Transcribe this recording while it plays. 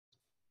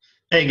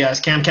Hey guys,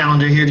 Cam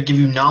Callender here to give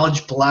you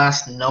Knowledge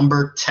Blast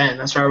number 10.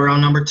 That's right, we're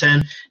on number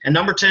 10. And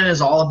number 10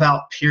 is all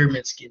about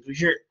pyramid schemes. We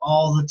hear it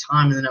all the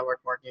time in the network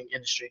marketing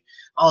industry.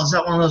 Oh, is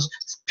that one of those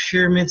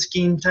pyramid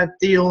scheme type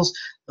deals?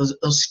 Those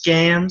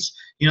scams?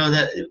 You know,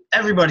 that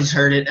everybody's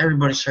heard it,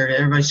 everybody's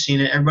seen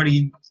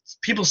it,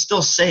 people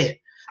still say it.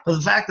 But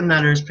the fact of the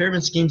matter is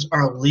pyramid schemes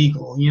are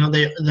illegal. You know,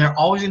 they're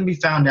always going to be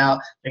found out.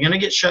 They're going to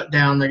get shut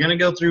down. They're going to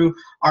go through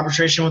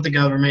arbitration with the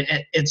government.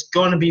 It's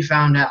going to be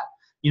found out.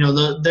 You know,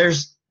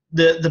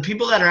 the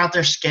people that are out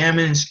there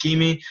scamming and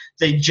scheming,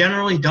 they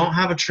generally don't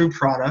have a true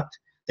product.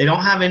 They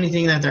don't have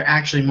anything that they're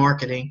actually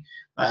marketing.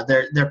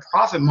 Their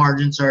profit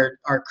margins are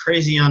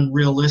crazy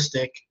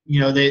unrealistic.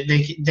 You know, they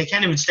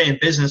can't even stay in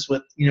business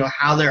with, you know,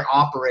 how they're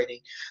operating.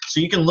 So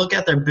you can look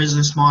at their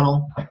business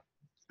model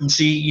and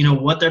see, you know,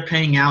 what they're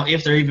paying out,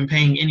 if they're even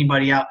paying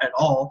anybody out at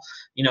all,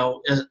 you know,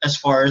 as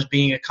far as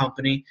being a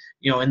company,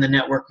 you know, in the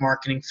network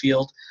marketing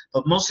field.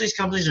 But most of these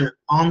companies are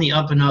on the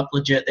up and up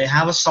legit. They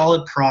have a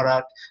solid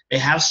product. They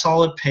have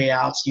solid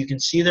payouts. You can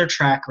see their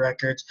track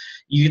records.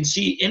 You can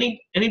see any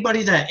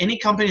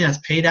company that's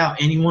paid out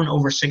anyone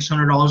over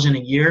 $600 in a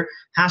year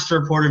has to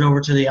report it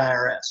over to the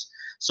IRS.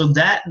 So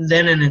that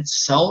then in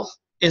itself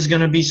is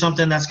going to be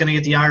something that's going to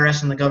get the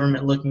IRS and the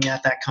government looking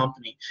at that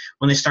company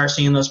when they start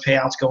seeing those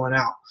payouts going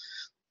out.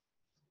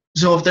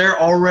 So if they're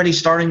already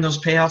starting those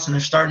payouts and they're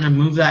starting to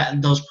move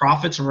those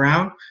profits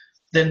around,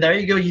 then there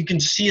you go. You can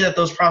see that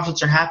those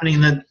profits are happening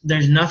and that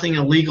there's nothing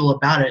illegal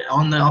about it,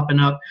 on the up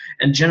and up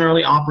and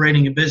generally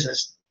operating a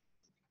business.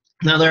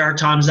 Now, there are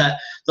times that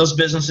those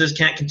businesses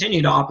can't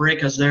continue to operate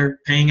because they're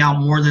paying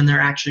out more than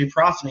they're actually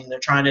profiting. They're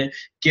trying to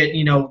get,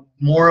 you know,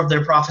 more of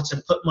their profits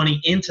and put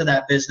money into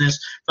that business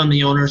from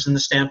the owners in the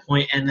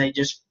standpoint, and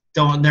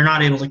they're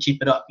not able to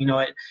keep it up. You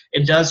know,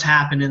 it does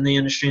happen in the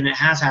industry, and it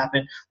has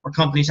happened where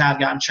companies have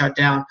gotten shut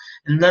down.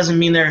 And it doesn't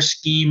mean they're a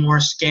scheme or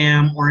a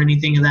scam or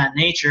anything of that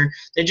nature.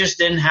 They just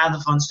didn't have the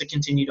funds to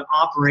continue to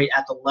operate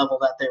at the level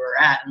that they were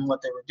at and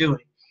what they were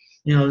doing.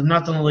 You know, there's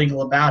nothing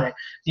illegal about it.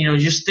 You know,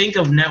 just think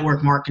of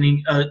network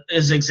marketing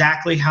is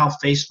exactly how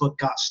Facebook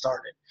got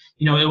started.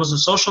 You know, it was a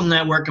social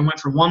network and went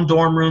from one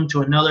dorm room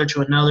to another,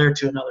 to another,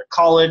 to another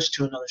college,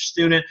 to another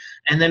student,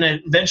 and then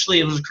eventually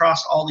it was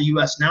across all the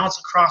U.S. Now it's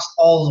across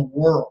all the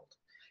world.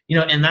 You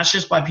know, and that's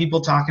just by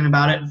people talking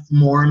about it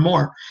more and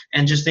more.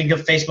 And just think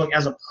of Facebook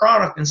as a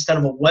product instead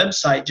of a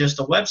website, just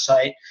a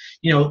website.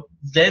 You know,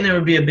 then there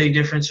would be a big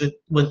difference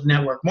with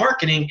network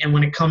marketing. And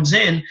when it comes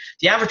in,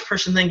 the average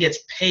person then gets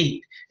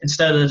paid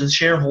instead of the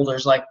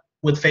shareholders like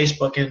with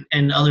Facebook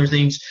and other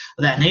things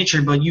of that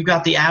nature. But you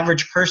got the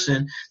average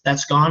person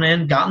that's gone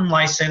in, gotten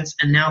licensed,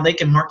 and now they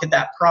can market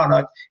that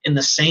product in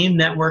the same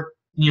network,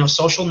 you know,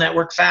 social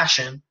network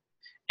fashion,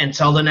 and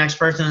tell the next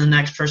person and the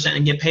next person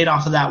and get paid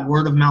off of that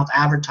word of mouth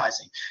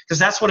advertising. Because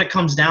that's what it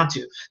comes down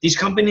to. These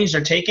companies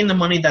are taking the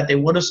money that they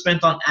would have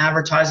spent on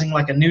advertising,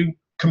 like a new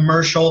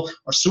commercial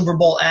or Super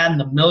Bowl ad, and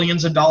the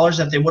millions of dollars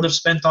that they would have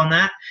spent on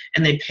that,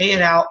 and they pay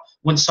it out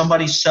when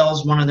somebody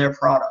sells one of their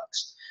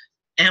products.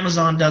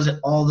 Amazon does it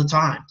all the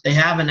time. They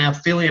have an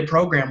affiliate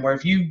program where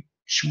if you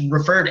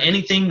referred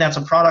anything that's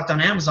a product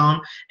on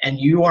Amazon and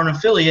you are an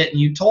affiliate and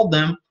you told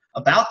them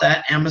about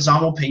that,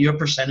 Amazon will pay you a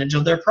percentage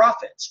of their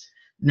profits.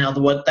 Now,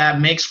 what that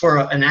makes for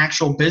an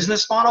actual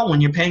business model,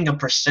 when you're paying a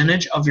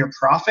percentage of your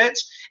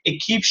profits, it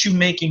keeps you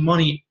making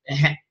money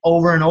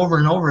over and over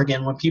and over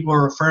again when people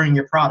are referring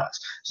your products.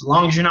 As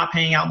long as you're not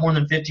paying out more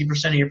than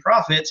 50% of your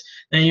profits,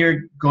 then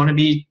you're going to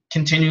be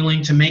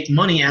continuing to make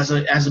money as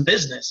a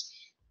business.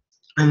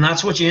 And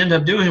that's what you end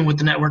up doing with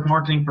the network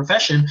marketing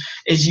profession,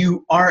 is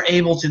you are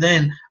able to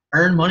then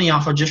earn money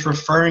off of just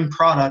referring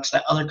products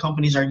that other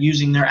companies are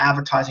using their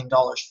advertising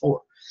dollars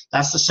for.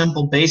 That's the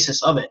simple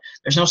basis of it.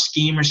 There's no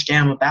scheme or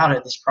scam about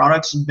it. These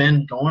products have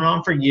been going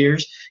on for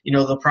years. You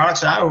know, the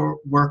products that I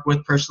work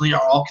with personally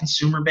are all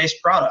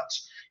consumer-based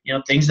products. You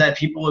know, things that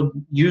people would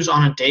use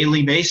on a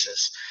daily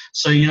basis.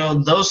 So, you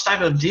know, those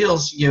type of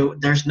deals, you know,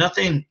 there's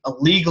nothing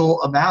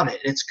illegal about it.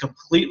 It's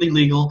completely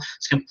legal.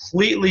 It's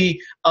completely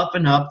up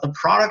and up. The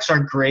products are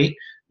great.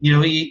 You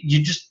know,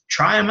 you just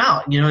try them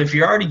out. You know, if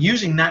you're already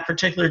using that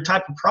particular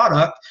type of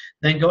product,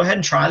 then go ahead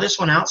and try this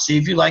one out, see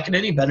if you like it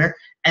any better,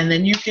 and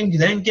then you can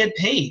then get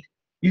paid.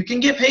 You can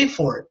get paid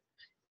for it,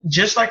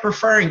 just like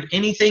referring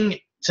anything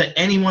to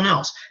anyone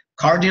else.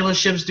 Car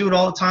dealerships do it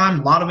all the time.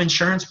 A lot of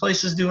insurance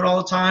places do it all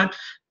the time.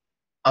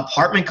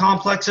 Apartment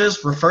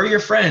complexes, refer your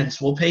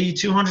friends. We'll pay you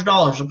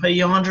 $200. We'll pay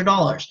you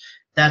 $100.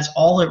 That's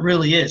all it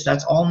really is.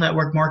 That's all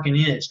network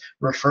marketing is.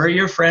 Refer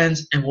your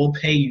friends and we'll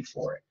pay you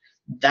for it.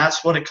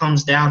 That's what it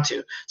comes down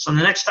to. So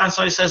the next time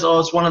somebody says, oh,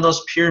 it's one of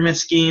those pyramid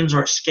schemes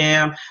or a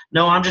scam,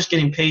 no, I'm just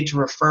getting paid to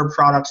refer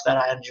products that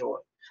I enjoy.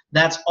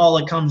 That's all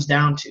it comes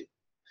down to.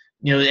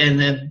 You know, and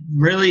then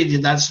really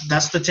that's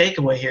the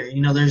takeaway here.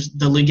 You know, there's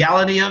the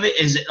legality of it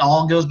is it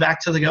all goes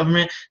back to the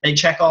government. They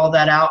check all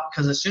that out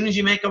because as soon as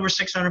you make over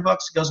 $600, it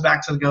goes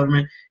back to the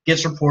government,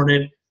 gets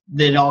reported,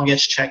 then it all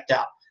gets checked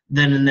out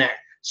then and there.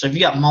 So if you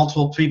got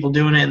multiple people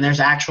doing it and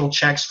there's actual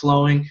checks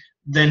flowing,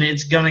 then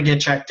it's going to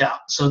get checked out.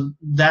 So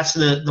that's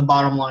the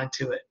bottom line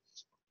to it.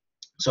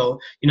 So,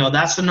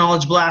 that's the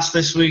Knowledge Blast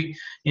this week.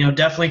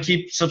 Definitely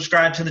keep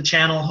subscribed to the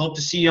channel. Hope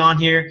to see you on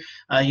here,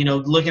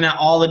 looking at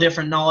all the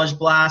different Knowledge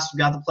Blasts. We've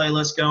got the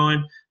playlist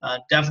going.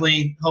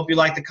 Definitely hope you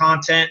like the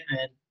content,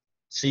 and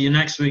see you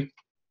next week.